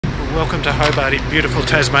Welcome to Hobart in beautiful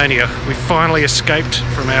Tasmania. We finally escaped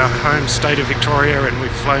from our home state of Victoria and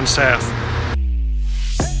we've flown south.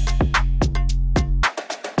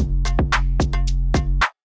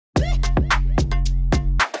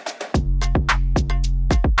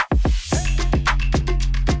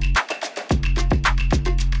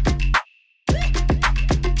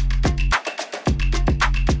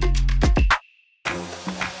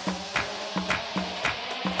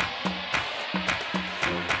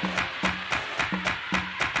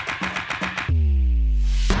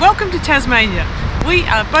 Welcome to Tasmania. We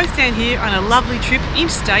are both down here on a lovely trip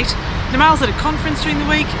interstate. Nimal's at a conference during the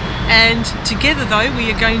week, and together though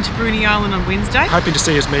we are going to Bruny Island on Wednesday. Hoping to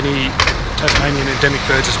see as many Tasmanian endemic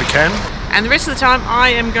birds as we can. And the rest of the time I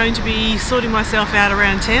am going to be sorting myself out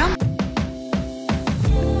around town.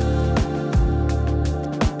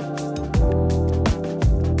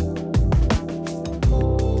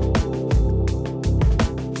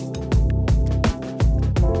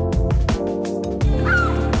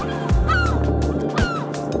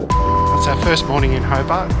 It's our first morning in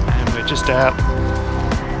Hobart and we're just out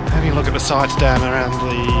having a look at the sights down around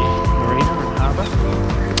the marina and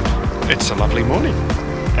harbour. It's a lovely morning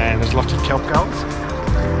and there's lots of kelp gulls.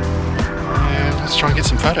 And let's try and get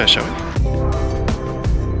some photos, shall we?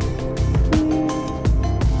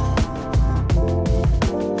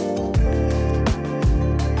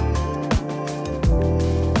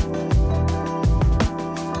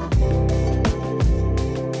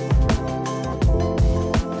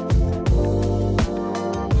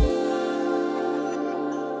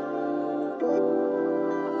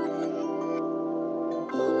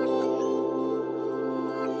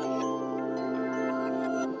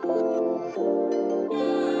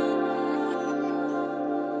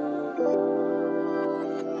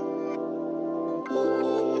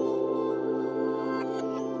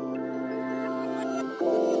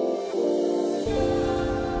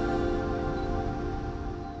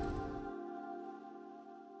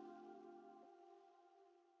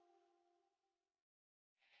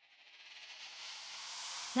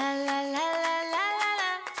 La la la la la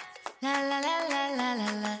la la la la la la la la la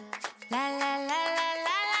la la.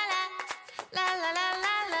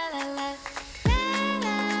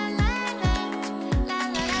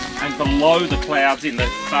 And below the clouds in the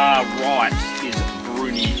far right is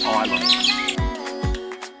Bruny Island.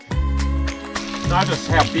 Notice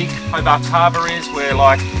how big Hobart Harbour is. We're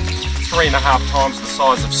like 3.5 times the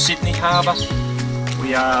size of Sydney Harbour.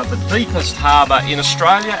 We are the deepest harbour in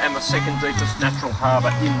Australia and the second deepest natural harbour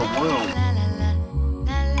in the world.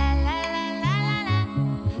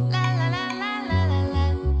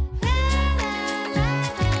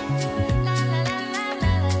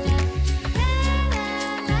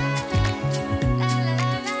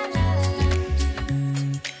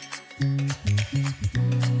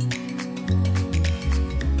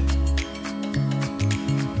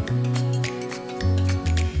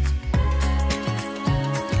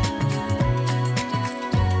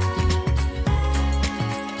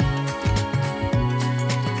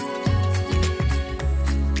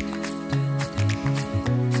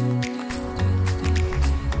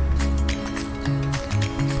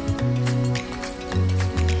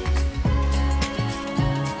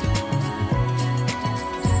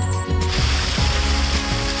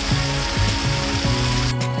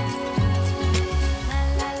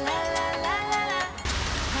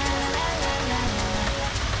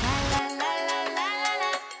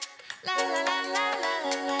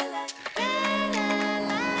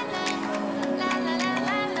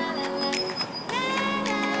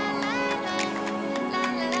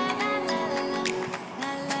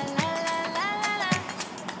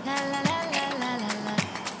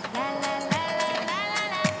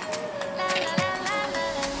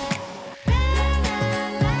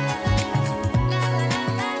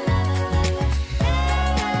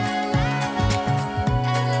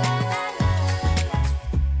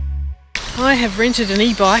 I have rented an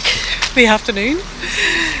e-bike for the afternoon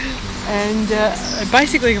and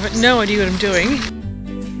basically I've got no idea what I'm doing.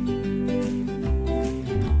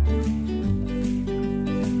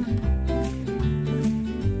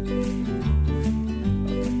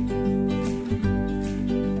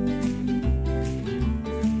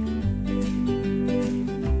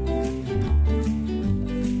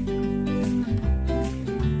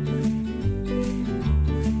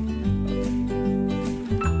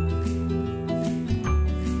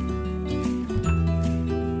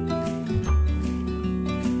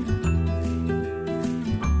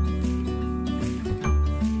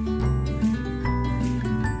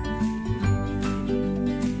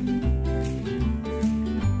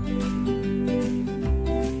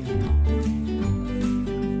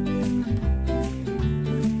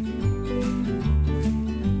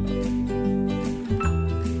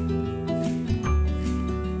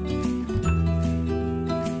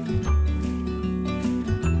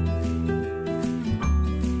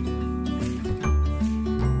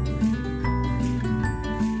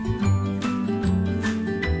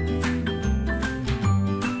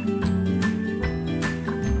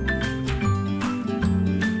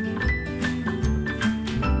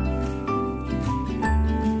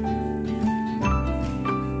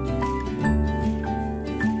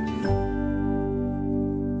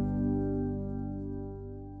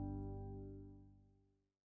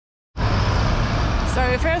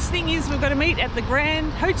 last thing is we've got to meet at the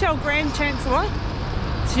Hotel Grand Chancellor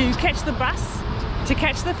to catch the bus, to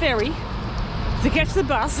catch the ferry, to catch the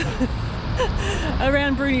bus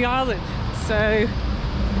around Bruny Island. So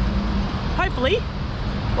hopefully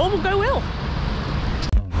all will go well.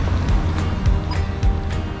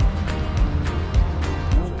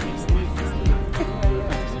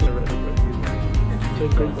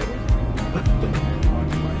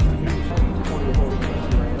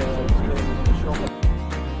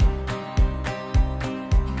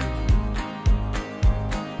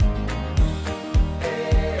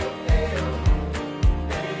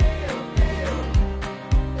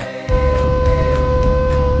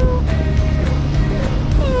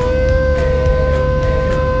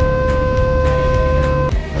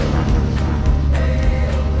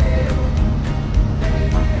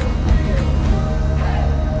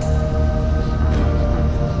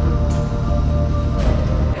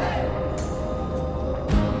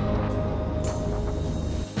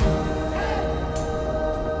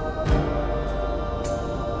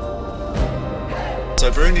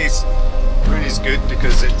 So Bruny's good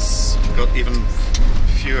because it's got even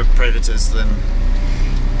fewer predators than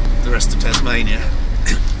the rest of Tasmania.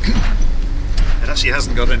 It actually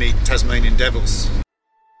hasn't got any Tasmanian devils.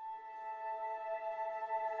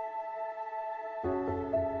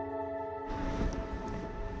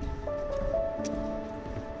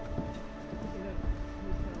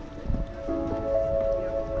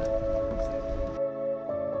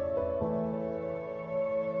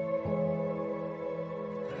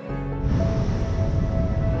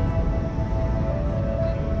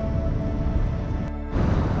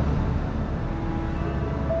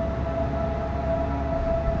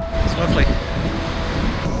 Lovely.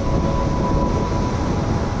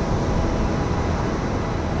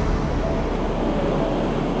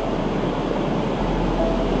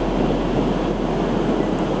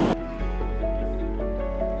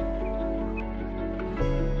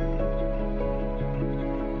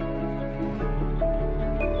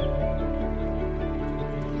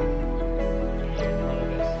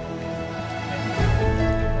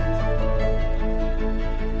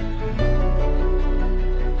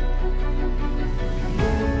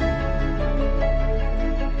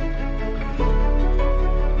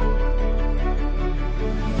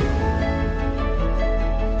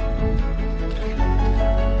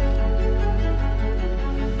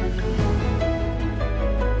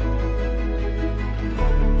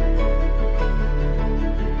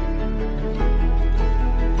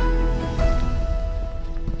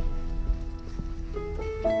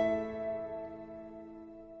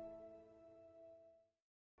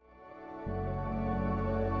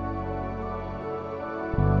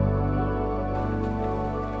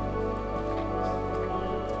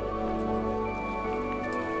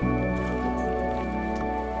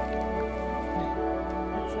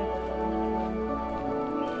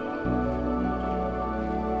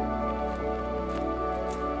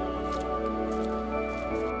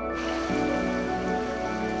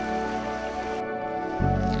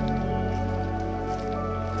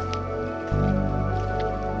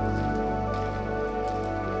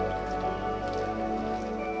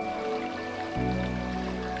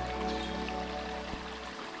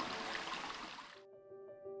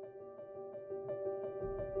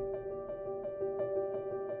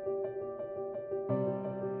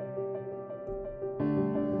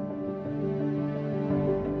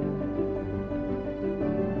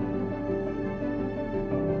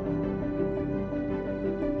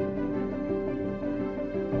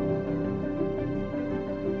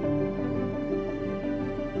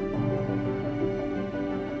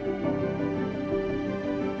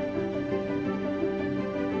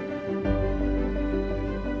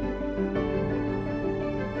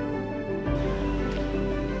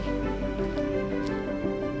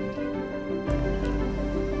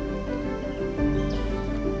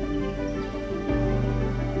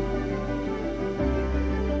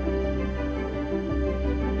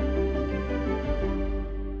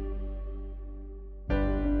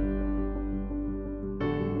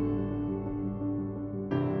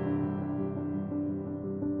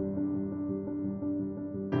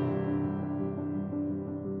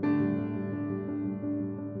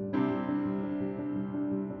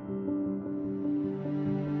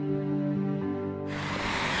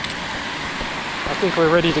 I think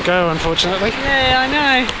we're ready to go, unfortunately. Yeah, I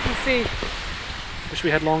know. Let's see. Wish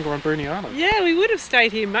we had longer on Bruny Island. Yeah, we would have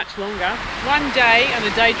stayed here much longer. One day on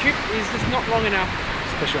a day trip is just not long enough.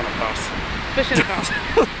 Especially on a bus. Especially on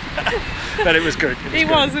a bus. But it was good. It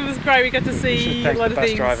was great. We got to see a lot of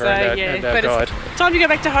things. Driver and yeah, our but guide. it's time to go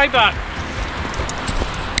back to Hobart.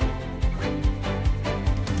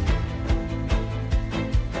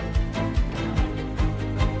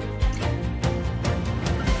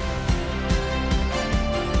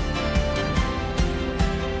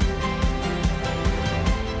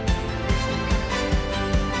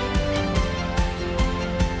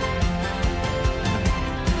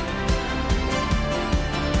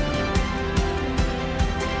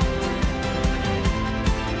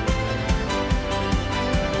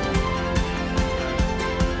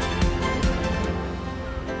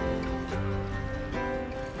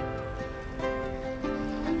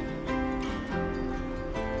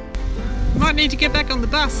 might need to get back on the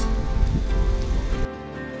bus.